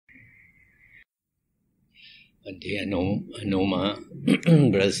Ante Anoma,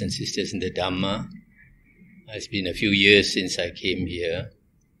 brothers and sisters in the Dhamma. It's been a few years since I came here.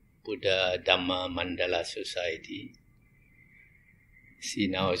 Buddha Dhamma Mandala Society. See,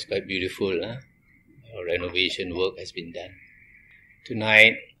 now it's quite beautiful. Our renovation work has been done.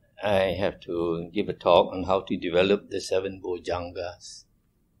 Tonight, I have to give a talk on how to develop the 7 Bojjhangas.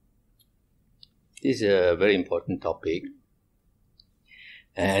 This is a very important topic.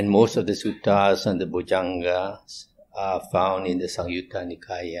 And most of the suttas on the Bojjhangas are found in the Samyutta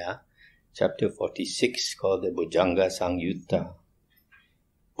Nikaya, chapter 46, called the Bojjhanga Samyutta.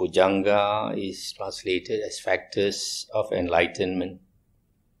 Bojjhanga is translated as factors of enlightenment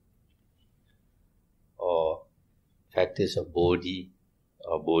or factors of Bodhi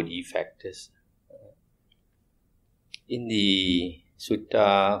or Bodhi factors. In the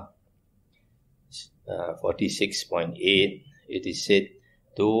Sutta 46.8, it is said,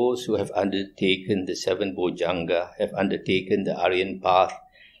 those who have undertaken the 7 Bojjhanga have undertaken the Aryan path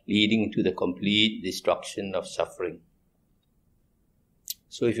leading to the complete destruction of suffering.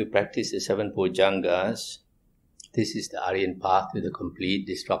 So if you practice the 7 Bojjhangas, this is the Aryan path to the complete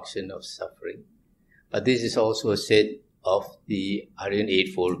destruction of suffering. But this is also said of the Aryan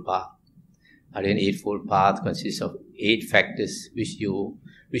Eightfold Path. Aryan Eightfold Path consists of 8 factors which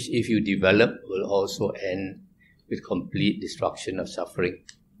if you develop will also end with complete destruction of suffering.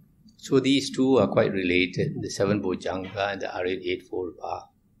 So these two are quite related, the 7 Bojjhanga and the Aryan Eightfold Path.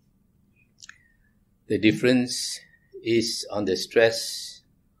 The difference is on the stress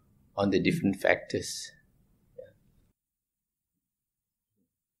on the different factors.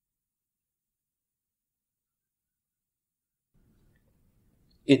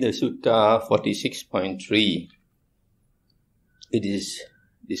 In the Sutta 46.3, it is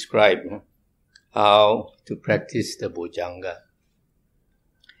described how to practice the Bojjhanga.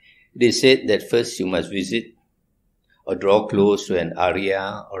 It is said that first you must visit or draw close to an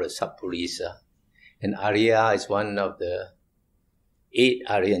Arya or a Sappurisa. An Arya is one of the 8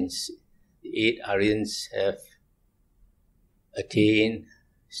 Aryans. The 8 Aryans have attained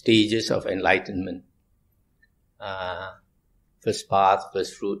stages of enlightenment. First path,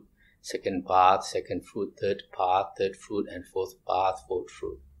 first fruit, second path, second fruit, third path, third fruit, and fourth path, fourth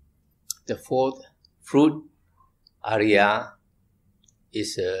fruit. The fourth fruit, Arya,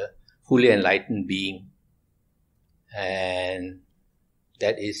 is a fully enlightened being, and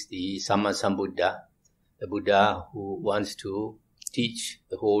that is the Sammasambuddha, the Buddha who wants to teach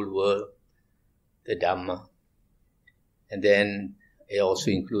the whole world the Dhamma. And then it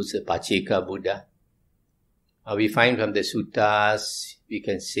also includes the Pacceka Buddha. We find from the suttas, we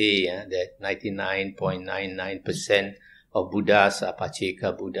can say that 99.99% of Buddhas are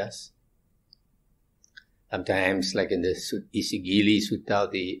Pacceka Buddhas. Sometimes, like in the Isigili Sutta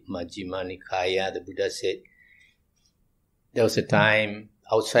of the Majjhima Nikaya, the Buddha said, there was a time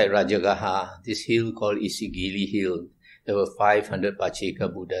outside Rajagaha, this hill called Isigili Hill, there were 500 Pacceka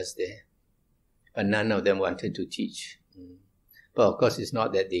Buddhas there. But none of them wanted to teach. But of course, it's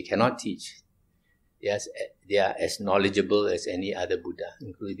not that they cannot teach. Yes, they are as knowledgeable as any other Buddha,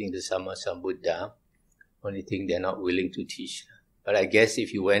 including the Sammasambuddha. Only thing they're not willing to teach. But I guess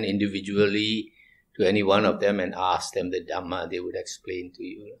if you went individually to any one of them and asked them the Dhamma, they would explain to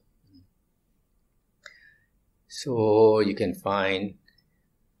you. So you can find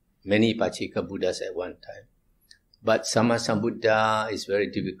many Pacceka Buddhas at one time. But Sammasambuddha is very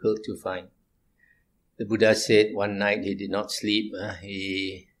difficult to find. The Buddha said one night he did not sleep.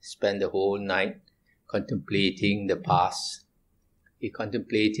 He spent the whole night contemplating the past. He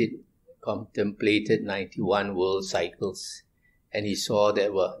contemplated 91 world cycles, and he saw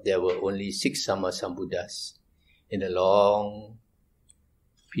there were only 6 Sammasambuddhas in a long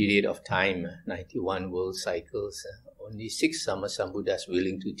period of time, 91 world cycles. Only 6 Sammasambuddhas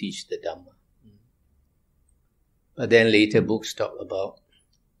willing to teach the Dhamma. But then later books talk about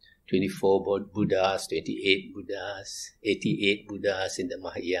 24 Buddhas, 28 Buddhas, 88 Buddhas in the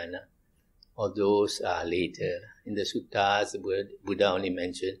Mahayana. All those are later. In the suttas, the Buddha only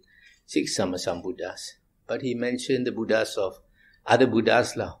mentioned 6 Sammasambuddhas. But he mentioned the Buddhas of other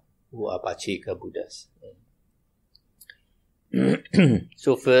Buddhas who are Pacceka Buddhas.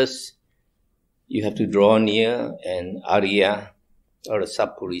 So first, you have to draw near an Arya or a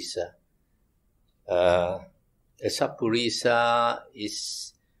Sappurisa. A Sappurisa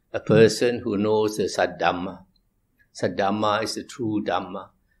is a person who knows the Saddhamma. Saddhamma is the true Dhamma.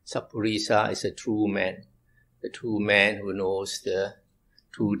 Sappurisa is a true man. The true man who knows the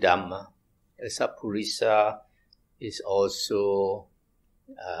true Dhamma. A Sappurisa is also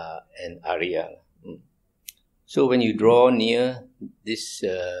an Arya. So when you draw near this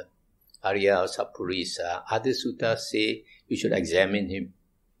Arya or Sappurisa. Other suttas say you should examine him.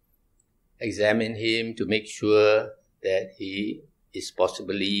 Examine him to make sure that he is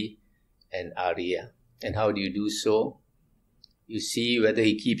possibly an Arya. And how do you do so? You see whether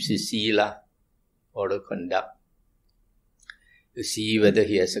he keeps his sila, moral conduct. You see whether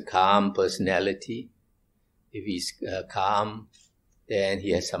he has a calm personality. If he's calm, then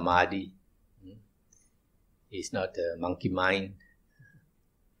he has samadhi. He's not a monkey mind,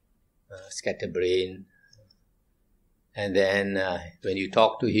 scatterbrain. And then when you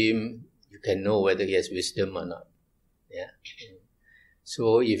talk to him, you can know whether he has wisdom or not. Yeah.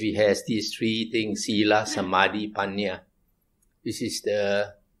 So if he has these three things, sila, samadhi, panya, this is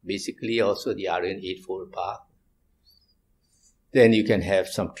basically also the Aryan Eightfold Path. Then you can have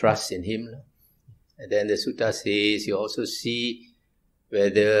some trust in him. And then the sutta says you also see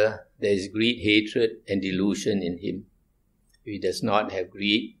whether there is greed, hatred and delusion in him. If he does not have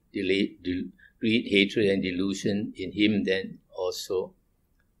greed, hatred and delusion in him, then also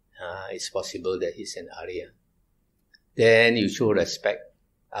it's possible that he's an Arya. Then you show respect.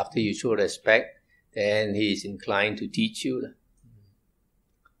 After you show respect, then he is inclined to teach you.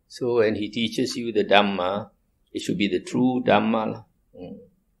 So when he teaches you the Dhamma, it should be the true Dhamma.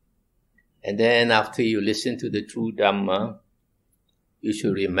 And then after you listen to the true Dhamma, you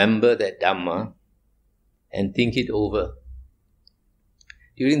should remember that Dhamma and think it over.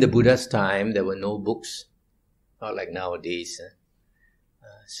 During the Buddha's time, there were no books, not like nowadays.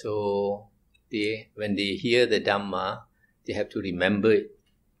 So when they hear the Dhamma, they have to remember it,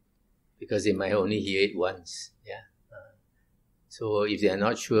 because they might only hear it once. Yeah. So if they are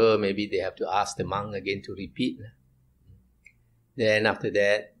not sure, maybe they have to ask the monk again to repeat. Then after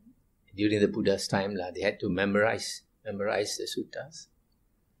that, during the Buddha's time, they had to memorize the suttas.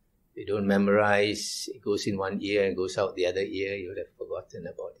 They don't memorize, it goes in one ear and goes out the other ear, you would have forgotten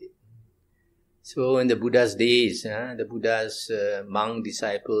about it. So in the Buddha's days, the Buddha's monk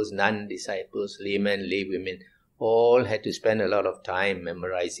disciples, nun disciples, laymen, laywomen, all had to spend a lot of time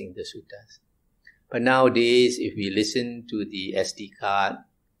memorizing the suttas. But nowadays, if we listen to the SD card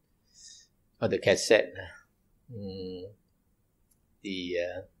or the cassette, the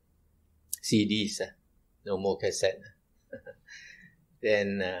CDs, no more cassette,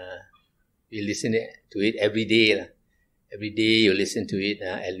 then you listen to it every day. Every day you listen to it,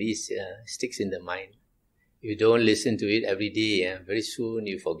 at least sticks in the mind. If you don't listen to it every day, very soon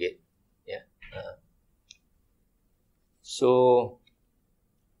you forget. Yeah. So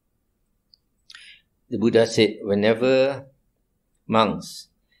the Buddha said, whenever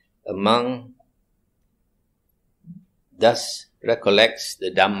a monk thus recollects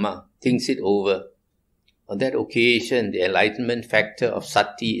the Dhamma, thinks it over, on that occasion the enlightenment factor of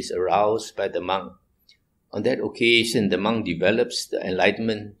sati is aroused by the monk. On that occasion the monk develops the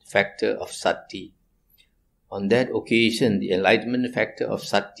enlightenment factor of sati. On that occasion the enlightenment factor of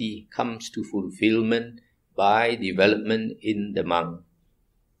sati comes to fulfillment by development in the monk.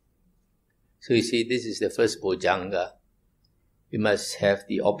 So you see, this is the first Bojjhanga. We must have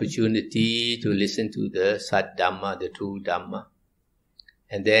the opportunity to listen to the Sat Dhamma, the true Dhamma.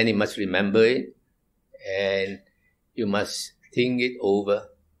 And then you must remember it, and you must think it over.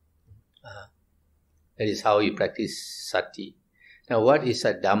 That is how you practice sati. Now what is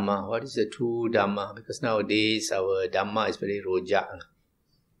Sat Dhamma? What is the true Dhamma? Because nowadays our Dhamma is very rojak.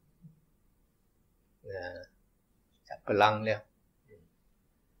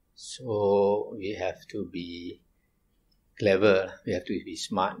 So we have to be clever, we have to be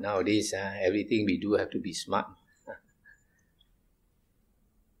smart. Nowadays, everything we do have to be smart.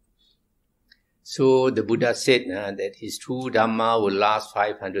 So the Buddha said that his true Dhamma will last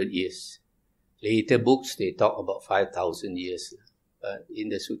 500 years. Later books, they talk about 5,000 years. But in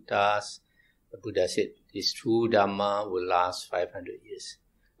the suttas, the Buddha said his true Dhamma will last 500 years.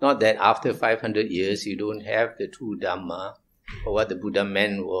 Not that after 500 years you don't have the true Dhamma, but what the Buddha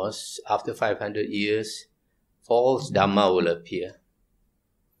meant was, after 500 years, false Dhamma will appear.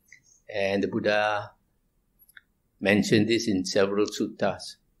 And the Buddha mentioned this in several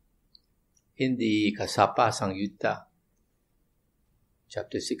suttas. In the Kassapa Samyutta,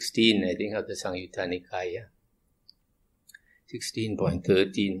 chapter 16, I think, of the Samyutta Nikaya,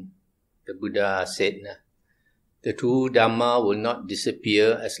 16.13, the Buddha said, the true Dhamma will not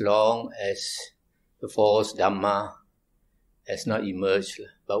disappear as long as the false Dhamma has not emerged.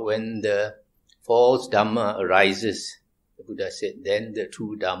 But when the false Dhamma arises, the Buddha said, then the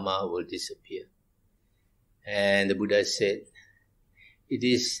true Dhamma will disappear. And the Buddha said, it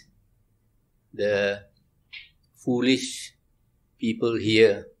is the foolish people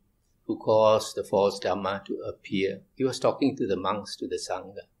here who cause the false Dhamma to appear. He was talking to the monks, to the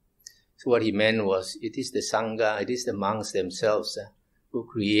Sangha. So what he meant was, it is the Sangha, it is the monks themselves who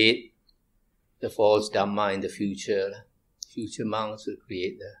create the false Dhamma in the future. Future monks will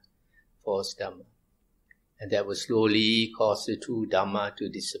create the false Dhamma. And that will slowly cause the true Dhamma to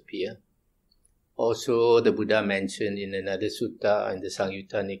disappear. Also, the Buddha mentioned in another sutta in the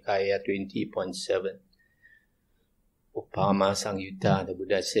Samyutta Nikaya 20.7, Uppama Samyutta, the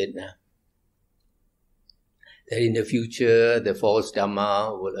Buddha said that in the future the false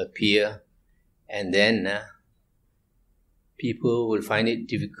Dhamma will appear, and then people will find it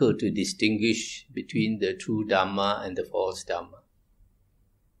difficult to distinguish between the true Dhamma and the false Dhamma.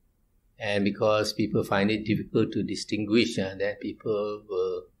 And because people find it difficult to distinguish, then people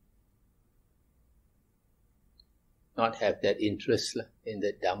will not have that interest in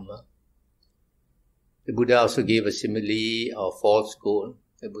the Dhamma. The Buddha also gave a simile of false gold.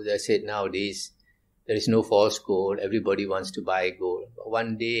 The Buddha said nowadays there is no false gold, everybody wants to buy gold. But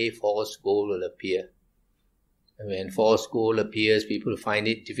one day false gold will appear. And when false gold appears, people find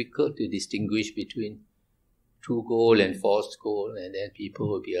it difficult to distinguish between true gold and false gold, and then people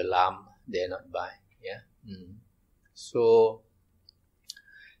will be alarmed, they're not buying. So,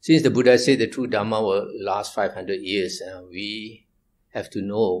 since the Buddha said the true Dhamma will last 500 years, we have to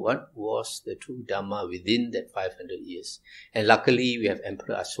know what was the true Dhamma within that 500 years. And luckily we have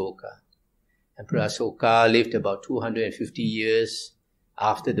Emperor Asoka. Emperor Asoka lived about 250 years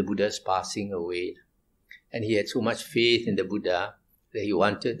after the Buddha's passing away. And he had so much faith in the Buddha that he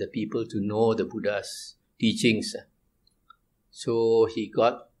wanted the people to know the Buddha's teachings. So he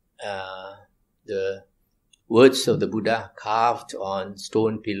got the words of the Buddha carved on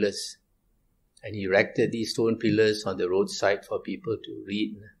stone pillars, and he erected these stone pillars on the roadside for people to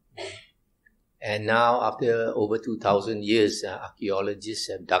read. And now, after over 2,000 years, archaeologists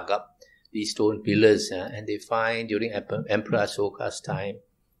have dug up these stone pillars, and they find during Emperor Asoka's time,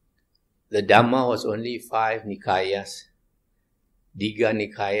 the Dhamma was only 5 Nikayas. Digha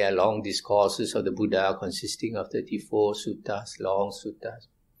Nikaya, long discourses of the Buddha consisting of 34 suttas, long suttas.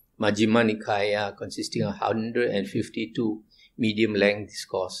 Majjhima Nikaya, consisting of 152 medium-length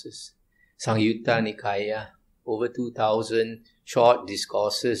discourses. Samyutta Nikaya, over 2,000 short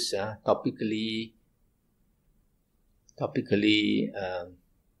discourses, topically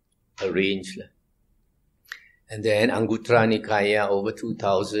arranged. And then Anguttara Nikaya, over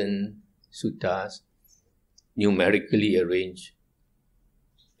 2,000 suttas, numerically arranged.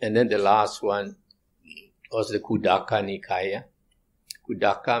 And then the last one was the Khuddaka Nikaya.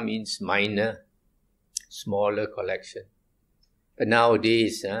 Khuddaka means minor, smaller collection. But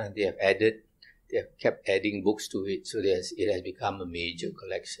nowadays, they have kept adding books to it, so it has become a major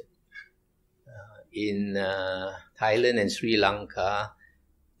collection. In Thailand and Sri Lanka,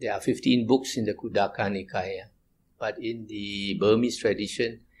 there are 15 books in the Khuddaka Nikaya. But in the Burmese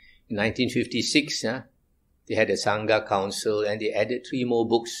tradition, in 1956, they had a Sangha council and they added 3 more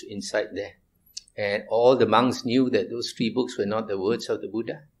books inside there. And all the monks knew that those 3 books were not the words of the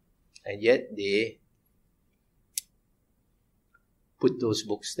Buddha. And yet they put those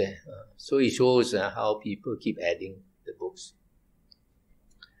books there. So it shows how people keep adding the books.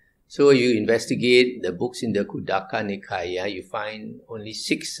 So you investigate the books in the Khuddaka Nikaya, you find only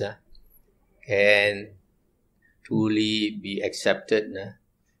 6 can truly be accepted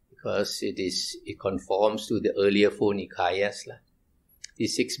because it conforms to the earlier 4 Nikayas.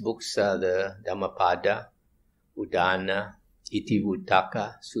 These 6 books are the Dhammapada, Udana,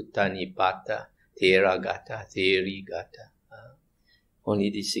 Itivuttaka, Sutta Nipata, Theragata, Therigata. Only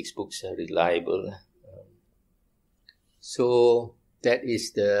these 6 books are reliable. So that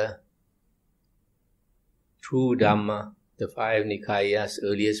is the true Dhamma, the 5 Nikayas,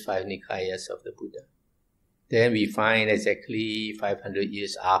 earliest 5 Nikayas of the Buddha. Then we find exactly 500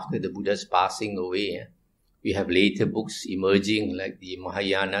 years after the Buddha's passing away, we have later books emerging like the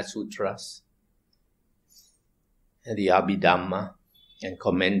Mahayana Sutras and the Abhidhamma and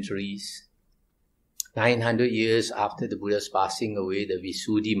commentaries. 900 years after the Buddha's passing away, the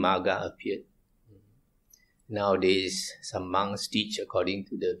Visuddhimagga appeared. Nowadays, some monks teach according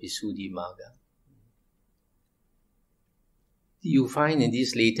to the Visuddhimagga. You find in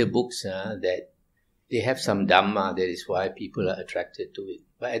these later books that they have some Dhamma, that is why people are attracted to it.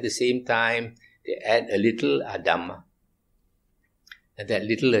 But at the same time, they add a little Adhamma. And that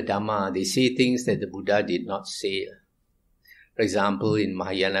little Adhamma, they say things that the Buddha did not say. For example, in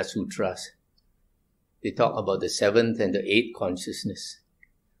Mahayana Sutras, they talk about the 7th and the 8th consciousness.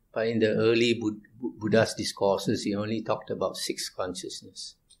 But in the early Buddha's discourses, he only talked about 6th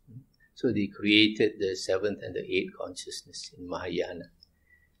consciousness. So they created the 7th and the 8th consciousness in Mahayana.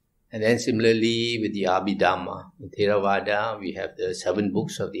 And then similarly with the Abhidhamma. In Theravada, we have the 7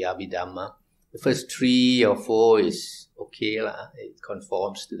 books of the Abhidhamma. The first 3 or 4 is okay, it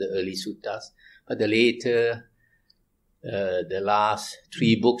conforms to the early suttas. But the later, the last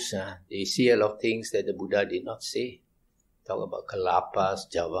 3 books, they say a lot of things that the Buddha did not say. Talk about Kalapas,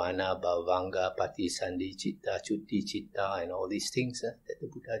 Javana, Bojjhanga, Patisandhi Citta, Chutti Citta, and all these things that the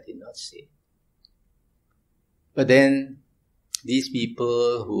Buddha did not say. But then, these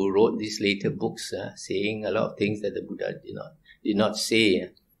people who wrote these later books, saying a lot of things that the Buddha did not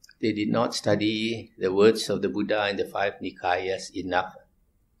say, they did not study the words of the Buddha in the 5 Nikayas enough.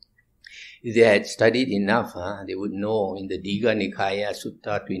 If they had studied enough, they would know in the Digha Nikaya,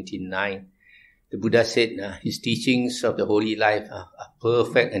 Sutta 29, the Buddha said his teachings of the holy life are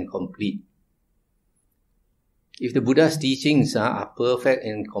perfect and complete. If the Buddha's teachings are perfect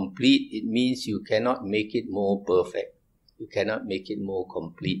and complete, it means you cannot make it more perfect. You cannot make it more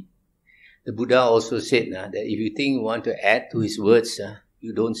complete. The Buddha also said that if you think you want to add to his words,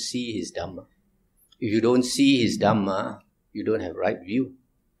 you don't see his Dhamma. If you don't see his Dhamma, you don't have right view.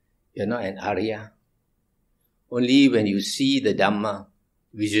 You're not an Arya. Only when you see the Dhamma,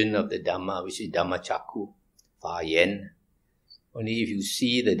 vision of the Dhamma, which is Dhamma Chakku, Fa Yen, only if you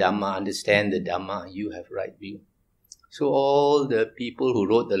see the Dhamma, understand the Dhamma, you have right view. So all the people who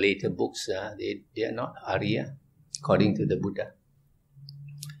wrote the later books, they are not Arya, according to the Buddha.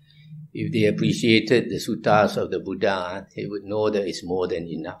 If they appreciated the suttas of the Buddha, they would know that it's more than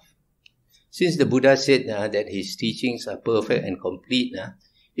enough. Since the Buddha said that his teachings are perfect and complete,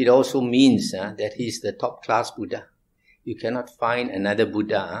 it also means that he is the top class Buddha. You cannot find another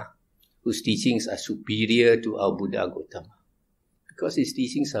Buddha whose teachings are superior to our Buddha Gautama. Because his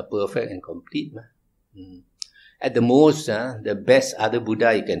teachings are perfect and complete. At the most, the best other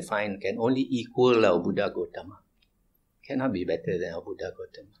Buddha you can find can only equal our Buddha Gautama. Cannot be better than our Buddha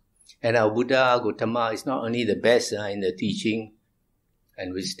Gautama. And our Buddha Gautama is not only the best in the teaching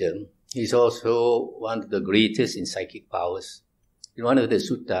and wisdom, he is also one of the greatest in psychic powers. In one of the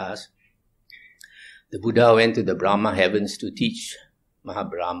suttas, the Buddha went to the Brahma heavens to teach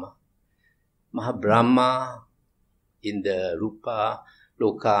Mahabrahma. Mahabrahma in the Rupa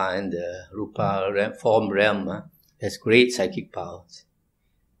Loka and the Rupa form realm has great psychic powers.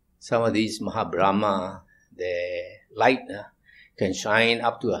 Some of these Mahabrahma, their light can shine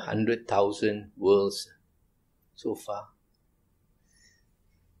up to 100,000 worlds so far.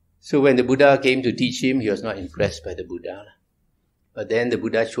 So when the Buddha came to teach him, he was not impressed by the Buddha. But then the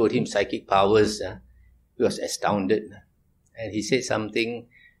Buddha showed him psychic powers. He was astounded. And he said something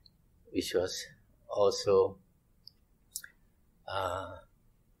which was also,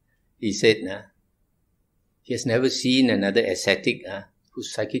 he said, he has never seen another ascetic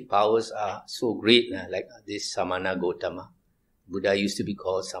whose psychic powers are so great like this Samana Gautama. Buddha used to be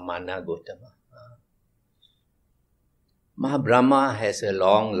called Samana Gautama. Mahabrahma has a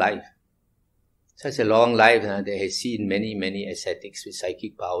long life. Such a long life that he has seen many ascetics with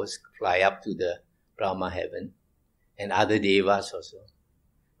psychic powers fly up to the Brahma heaven and other devas also.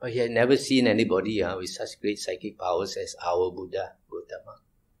 But he had never seen anybody with such great psychic powers as our Buddha Gautama.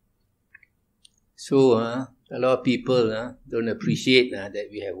 So a lot of people don't appreciate that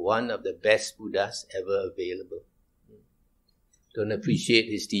we have one of the best Buddhas ever available. Don't appreciate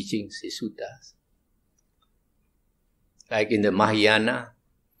his teachings, his suttas. Like in the Mahayana,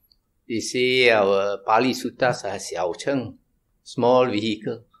 they say our Pali suttas are xiao cheng, small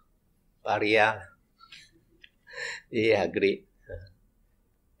vehicle, pariya. They are great.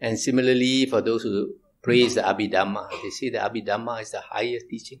 And similarly, for those who praise the Abhidhamma, they say the Abhidhamma is the highest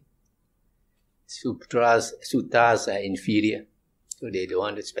teaching. Suttas are inferior, so they don't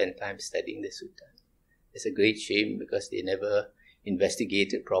want to spend time studying the suttas. It's a great shame because they never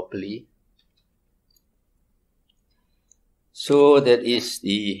investigated properly. So that is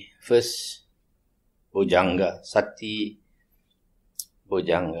the first Bojjhanga, Sati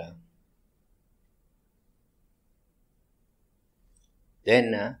Bojjhanga.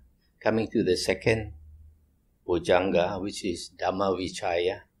 Then coming to the second Bojjhanga, which is Dhamma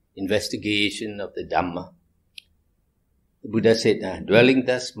Vichaya, investigation of the Dhamma. The Buddha said, dwelling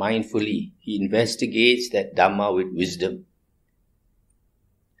thus mindfully, he investigates that Dhamma with wisdom,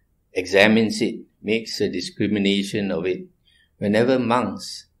 examines it, makes a discrimination of it. Whenever a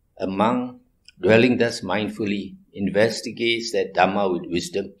monk dwelling thus mindfully, investigates that Dhamma with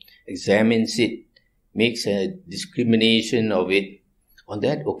wisdom, examines it, makes a discrimination of it, on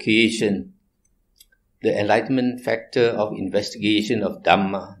that occasion, the enlightenment factor of investigation of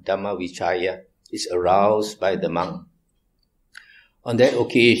Dhamma, Dhamma Vichaya, is aroused by the monk. On that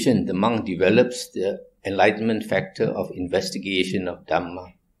occasion, the monk develops the enlightenment factor of investigation of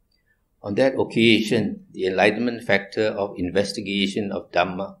Dhamma. On that occasion, the enlightenment factor of investigation of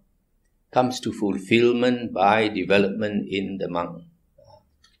Dhamma comes to fulfillment by development in the monk.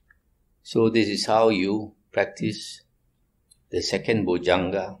 So this is how you practice the second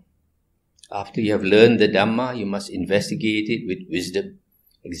Bojjhanga. After you have learned the Dhamma, you must investigate it with wisdom.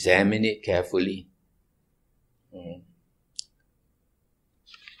 Examine it carefully.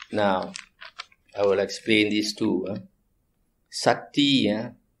 Now, I will explain this too. Sati,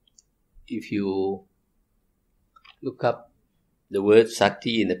 if you look up the word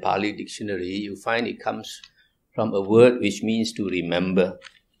Sati in the Pali dictionary, you find it comes from a word which means to remember.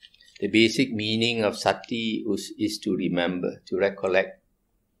 The basic meaning of Sati is to remember, to recollect.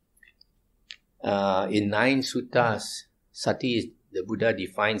 In 9 suttas, Sati, the Buddha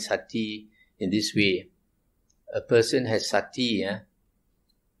defines Sati in this way. A person has Sati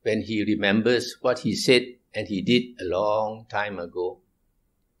when he remembers what he said and he did a long time ago.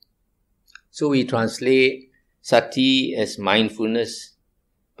 So we translate Sati as mindfulness,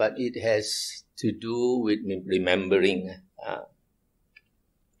 but it has to do with remembering.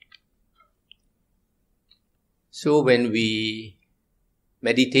 So when we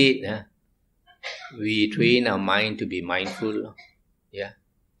meditate, we train our mind to be mindful.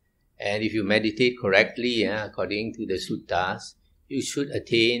 And if you meditate correctly, according to the suttas, you should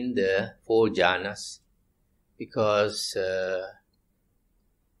attain the 4 jhanas, because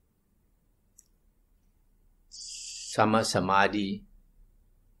Sama Samadhi,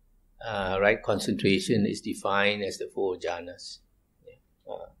 right concentration, is defined as the 4 jhanas.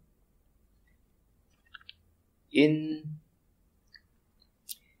 In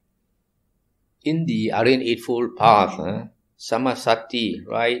the Aryan Eightfold Path, Samasati,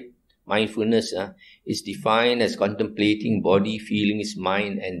 right mindfulness, is defined as contemplating body, feelings,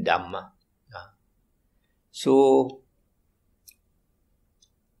 mind, and Dhamma. So,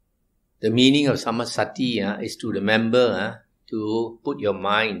 the meaning of Samasati is to remember, to put your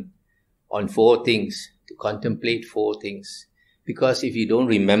mind on 4 things, to contemplate 4 things. Because if you don't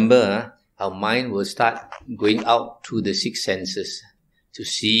remember, our mind will start going out to the 6 senses, to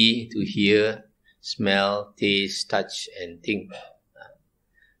see, to hear, smell, taste, touch, and think.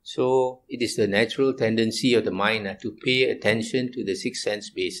 So, it is the natural tendency of the mind to pay attention to the 6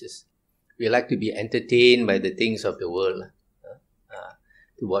 sense bases. We like to be entertained by the things of the world,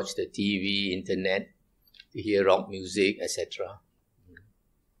 to watch the TV, internet, to hear rock music, etc.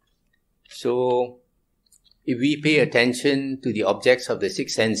 So, if we pay attention to the objects of the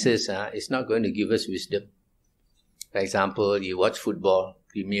 6 senses, it's not going to give us wisdom. For example, you watch football,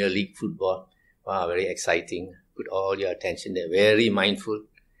 Premier League football. Wow, very exciting. Put all your attention there, very mindful.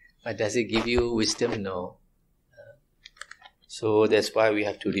 But does it give you wisdom? No. So that's why we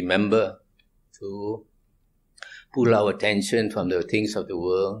have to remember to pull our attention from the things of the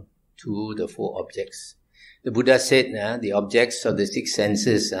world to the 4 objects. The Buddha said the objects of the 6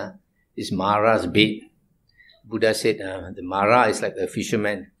 senses is Mara's bait. Buddha said the Mara is like a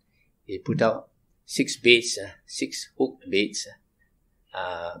fisherman. He put out 6 baits, 6 hooked baits,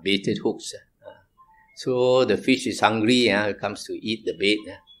 baited hooks. So the fish is hungry, it comes to eat the bait,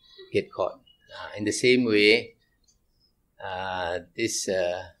 get caught. In the same way, this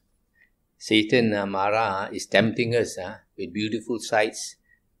Satan, Mara, is tempting us with beautiful sights,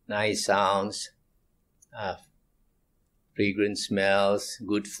 nice sounds, fragrant smells,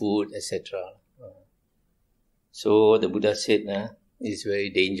 good food, etc. So the Buddha said it's very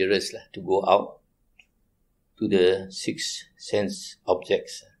dangerous to go out to the 6 sense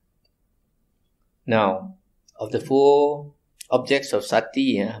objects. Now, of the 4 objects of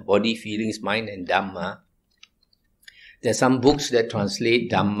Sati, body, feelings, mind, and Dhamma, there are some books that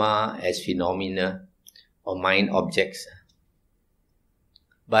translate Dhamma as phenomena or mind objects.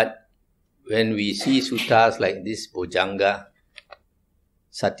 But when we see suttas like this Bojjhanga,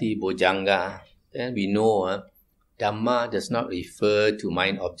 Sati Bojjhanga, then we know Dhamma does not refer to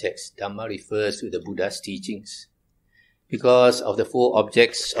mind objects. Dhamma refers to the Buddha's teachings. Because of the 4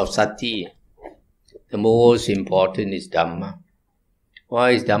 objects of Sati, the most important is Dhamma.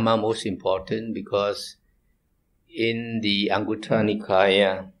 Why is Dhamma most important? Because in the Anguttara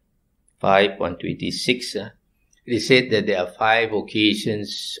Nikaya 5.126, it is said that there are 5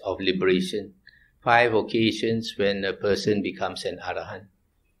 occasions of liberation, 5 occasions when a person becomes an Arahant.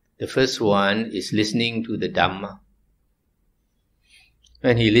 The first one is listening to the Dhamma.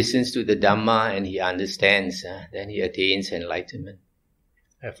 When he listens to the Dhamma and he understands, then he attains enlightenment.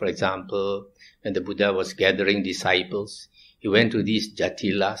 For example, when the Buddha was gathering disciples, he went to these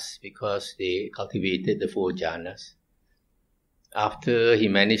Jatilas because they cultivated the 4 jhanas. After he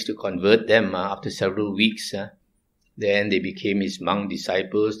managed to convert them, after several weeks, Then they became his monk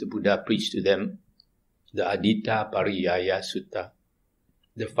disciples. The Buddha preached to them the Adita Pariyaya Sutta,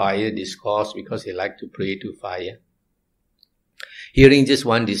 the fire discourse, because they like to pray to fire. Hearing just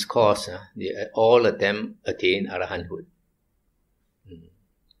one discourse, all of them attained arahanthood.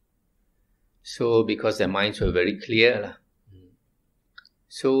 So, because their minds were very clear.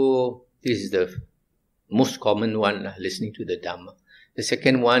 So, this is the most common one, listening to the Dhamma. The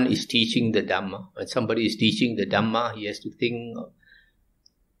second one is teaching the Dhamma. When somebody is teaching the Dhamma, he has to think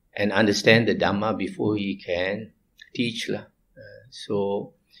and understand the Dhamma before he can teach.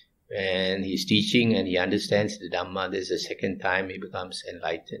 So, when he's teaching and he understands the Dhamma, there's a second time he becomes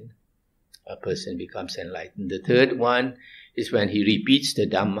enlightened. A person becomes enlightened. The third one is when he repeats the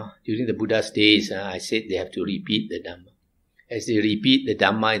Dhamma. During the Buddha's days, I said they have to repeat the Dhamma. As they repeat the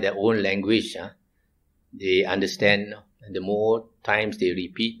Dhamma in their own language, they understand. And the more times they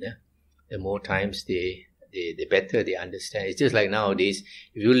repeat, the more times the better they understand. It's just like nowadays,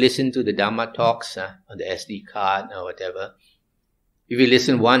 if you listen to the Dhamma talks on the SD card or whatever, if you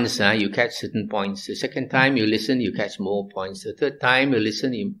listen once, you catch certain points. The second time you listen, you catch more points. The third time you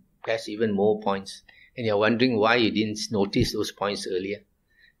listen, you catch even more points. And you're wondering why you didn't notice those points earlier.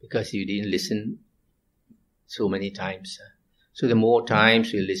 Because you didn't listen so many times. So the more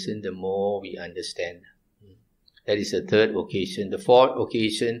times we listen, the more we understand. That is the third occasion. The fourth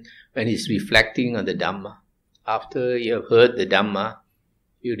occasion, when he's reflecting on the Dhamma. After you have heard the Dhamma,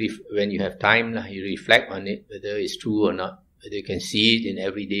 when you have time, you reflect on it, whether it's true or not, whether you can see it in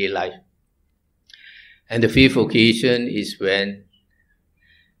everyday life. And the fifth occasion is when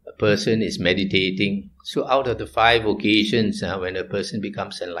a person is meditating. So out of the 5 occasions when a person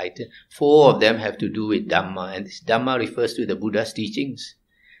becomes enlightened, 4 of them have to do with Dhamma. And this Dhamma refers to the Buddha's teachings,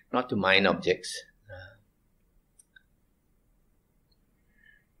 not to mind objects.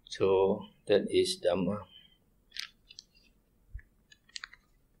 So that is Dhamma.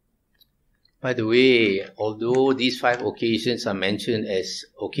 By the way, although these 5 occasions are mentioned as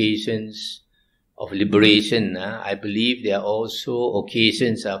occasions of liberation, I believe they are also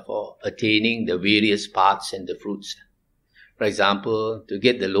occasions for attaining the various paths and the fruits. For example, to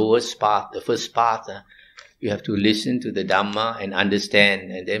get the lowest path, the first path, you have to listen to the Dhamma and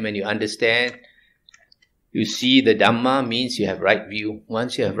understand. And then when you understand, you see the Dhamma means you have right view.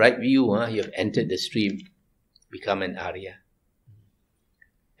 Once you have right view, you have entered the stream, become an Arya.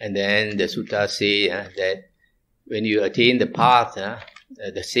 And then the suttas say that when you attain the path,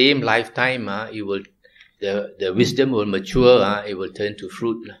 the same lifetime, the wisdom will mature, it will turn to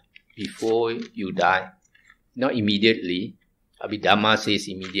fruit before you die. Not immediately. Abhidhamma says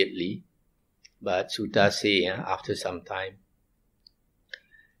immediately, but suttas say after some time.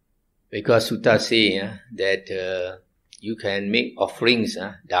 Because suttas say that you can make offerings,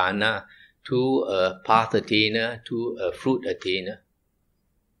 dana, to a path attainer, to a fruit attainer.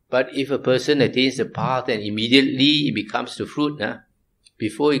 But if a person attains the path and immediately it becomes the fruit,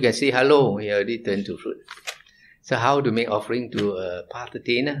 before you can say hello, he already turned to fruit. So how to make offering to a path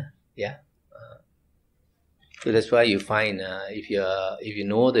attainer? So that's why you find, if you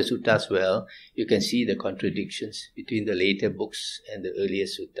know the suttas well, you can see the contradictions between the later books and the earlier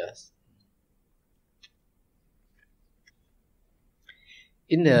suttas.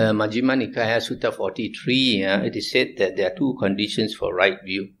 In the Majjhima Nikaya Sutta 43, it is said that there are 2 conditions for right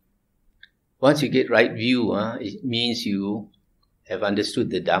view. Once you get right view, it means you have understood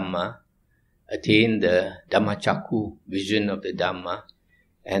the Dhamma, attained the Dhammacakku, vision of the Dhamma,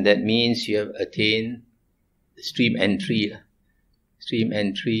 and that means you have attained the stream entry. Stream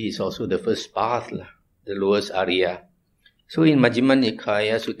entry is also the first path, the lowest Arya. So in Majjhima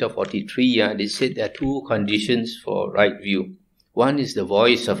Nikaya Sutta 43, it is said there are 2 conditions for right view. One is the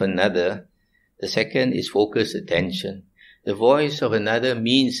voice of another, the second is focused attention. The voice of another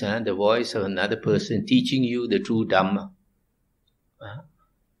means the voice of another person teaching you the true Dhamma.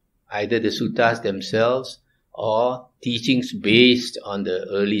 Either the suttas themselves or teachings based on the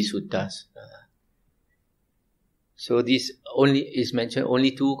early suttas. So this only is mentioned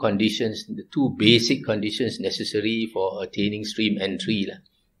only 2 conditions, the 2 basic conditions necessary for attaining stream entry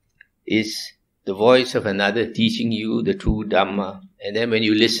is the voice of another teaching you the true Dhamma. And then when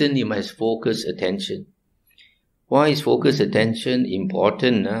you listen, you must focus attention. Why is focus attention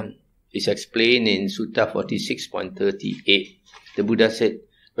important? It's explained in Sutta 46.38. The Buddha said,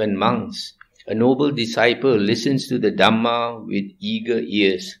 when monks, a noble disciple listens to the Dhamma with eager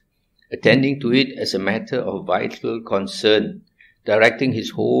ears, attending to it as a matter of vital concern, directing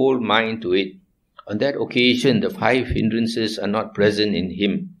his whole mind to it, on that occasion the 5 hindrances are not present in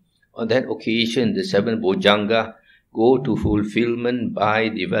him. On that occasion the 7 Bojjhanga go to fulfillment by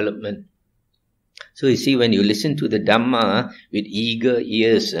development. So you see, when you listen to the Dhamma with eager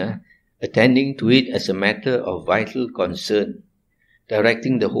ears, attending to it as a matter of vital concern,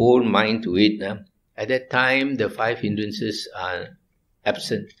 directing the whole mind to it, at that time the 5 hindrances are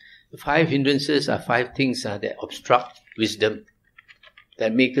absent. The 5 hindrances are 5 things that obstruct wisdom,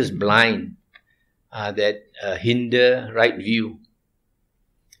 that make us blind, that hinder right view.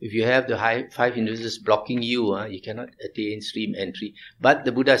 If you have the 5 hindrances blocking you, you cannot attain stream entry. But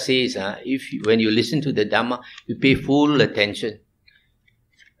the Buddha says, when you listen to the Dhamma, you pay full attention,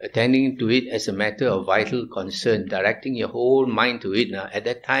 attending to it as a matter of vital concern, directing your whole mind to it. At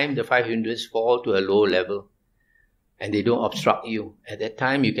that time, the 5 hindrances fall to a low level, and they don't obstruct you. At that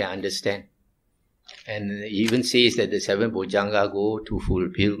time, you can understand. And he even says that the 7 Bojjhanga go to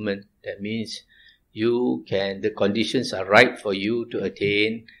fulfillment. That means the conditions are right for you to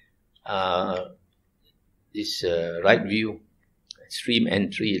attain this right view, stream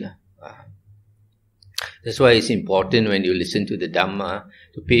entry. That's why it's important when you listen to the Dhamma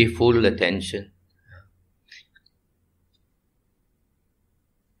to pay full attention.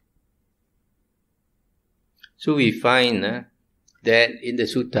 So we find that in the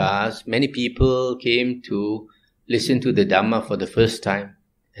suttas, many people came to listen to the Dhamma for the first time,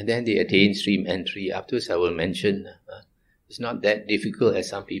 and then they attain stream entry. Afterwards I will mention, it's not that difficult as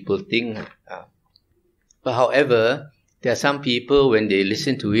some people think. But however, there are some people, when they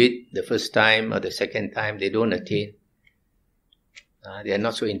listen to it the first time or the second time, they don't attain. They are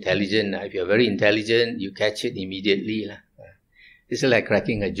not so intelligent. If you are very intelligent, you catch it immediately. This is like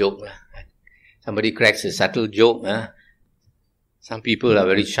cracking a joke. Somebody cracks a subtle joke. Some people are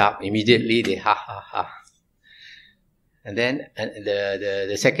very sharp. Immediately they ha ha ha. And then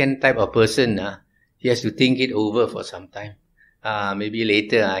the second type of person, he has to think it over for some time. Maybe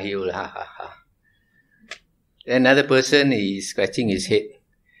later he will ha ha ha. Another person is scratching his head.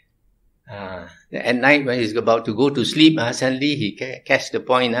 At night when he's about to go to sleep, suddenly he catch the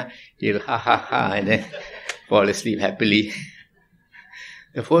point. He'll ha ha ha and then fall asleep happily.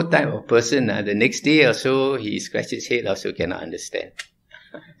 The fourth type of person, the next day or so, he scratches his head, also cannot understand.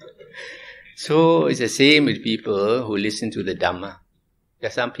 So it's the same with people who listen to the Dhamma. There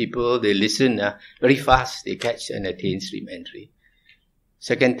are some people, they listen very fast, they catch and attain stream entry.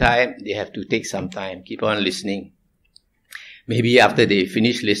 Second time, they have to take some time, keep on listening. Maybe after they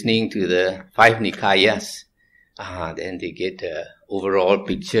finish listening to the 5 Nikayas, then they get the overall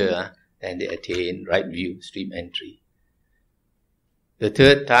picture, then they attain right view, stream entry. The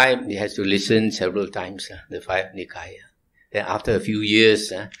third time, he has to listen several times, the 5 Nikaya. Then after a few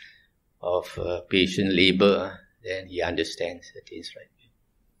years of patient labor, then he understands, attains right view.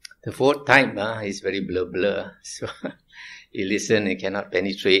 The fourth time is very blur. So he listens, he cannot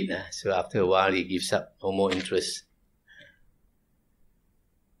penetrate. So after a while, he gives up, no more interest.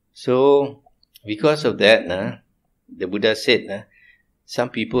 So because of that, the Buddha said, some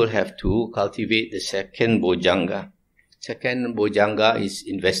people have to cultivate the second Bojjhanga. Second Bojjhanga is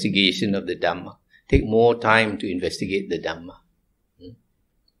investigation of the Dhamma. Take more time to investigate the Dhamma.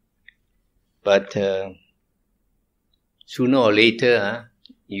 But sooner or later,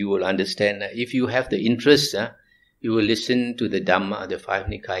 you will understand that if you have the interest, you will listen to the Dhamma, the 5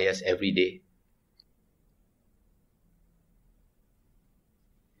 Nikayas every day.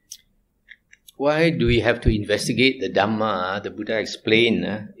 Why do we have to investigate the Dhamma? The Buddha explained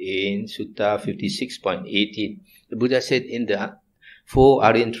in Sutta 56.18. The Buddha said in the 4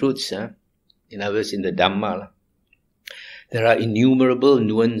 Aryan truths, in other words in the Dhamma, there are innumerable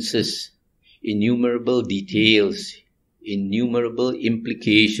nuances, innumerable details, innumerable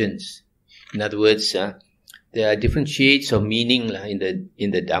implications. In other words, there are different shades of meaning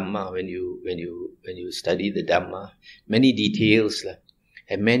in the Dhamma when you study the Dhamma. Many details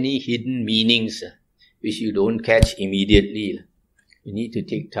and many hidden meanings which you don't catch immediately. You need to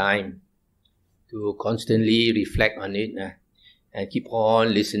take time to constantly reflect on it and keep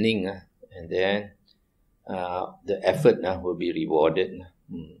on listening, and then the effort will be rewarded.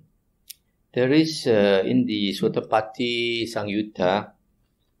 There is in the Sottapatti Sangyutta,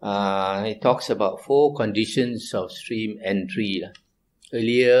 it talks about 4 conditions of stream entry.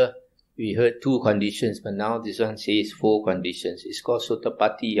 Earlier we heard 2 conditions, but now this one says 4 conditions. It's called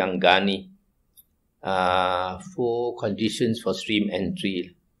Sottapatti Yangani. 4 conditions for stream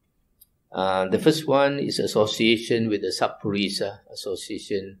entry. The first one is association with the Sappurisa,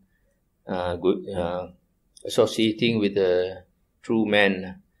 associating with the true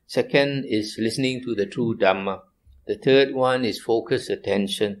man. Second is listening to the true Dhamma. The third one is focused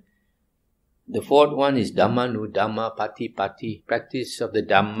attention. The fourth one is Dhamma nu Dhamma Pati Pati, practice of the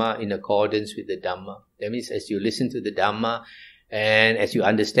Dhamma in accordance with the Dhamma. That means as you listen to the Dhamma and as you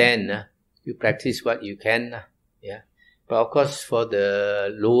understand, You practice what you can. Yeah. But of course, for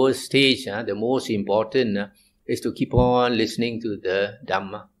the lower stage, the most important is to keep on listening to the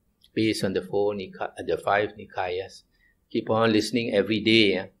Dhamma based on the five Nikayas. Keep on listening every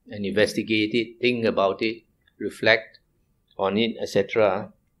day and investigate it, think about it, reflect on it,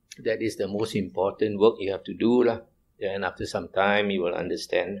 etc. That is the most important work you have to do. And after some time, you will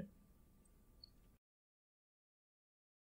understand.